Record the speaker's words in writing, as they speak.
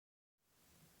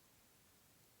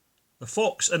The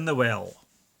Fox in the Well.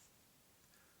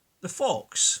 The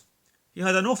fox, he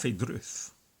had an awfu'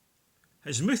 drouth.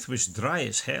 His mouth was dry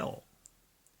as hell.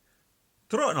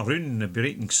 Trotting around in the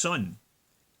breaking sun,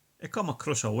 he come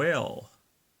across a well.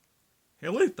 He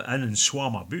louped in and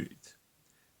swam aboot.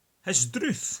 His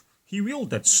drouth he weel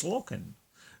did slocken,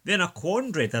 then a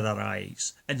quandary did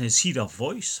arise, and his hear a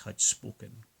voice had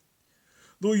spoken.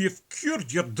 Though you've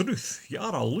cured your drouth, you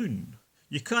are a loon.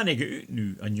 You canna get out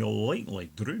noo, and you'll likely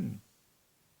droon.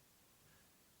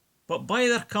 But by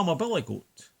there come a billy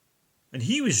goat, and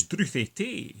he was drouthy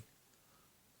too.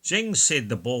 Jings, said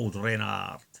the bold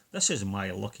Reynard, this is my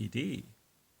lucky day.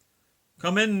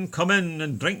 Come in,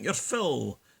 and drink your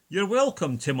fill, you're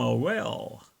welcome to my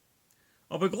well.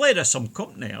 I'll be glad of some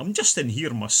company, I'm just in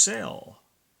here mysel.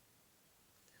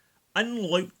 In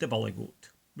louped the billy goat,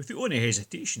 without ony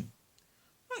hesitation.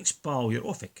 Thanks, pal, you're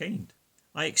awfu' kind.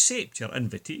 I accept your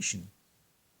invitation.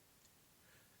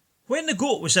 When the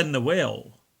goat was in the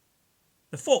well,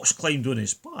 the fox climbed on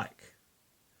his back.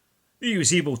 He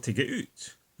was able to get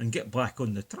out and get back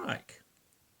on the track.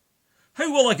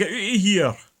 How will I get out of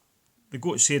here? The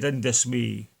goat said in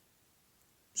dismay.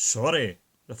 Sorry,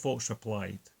 the fox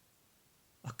replied.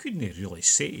 I couldn't really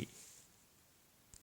say.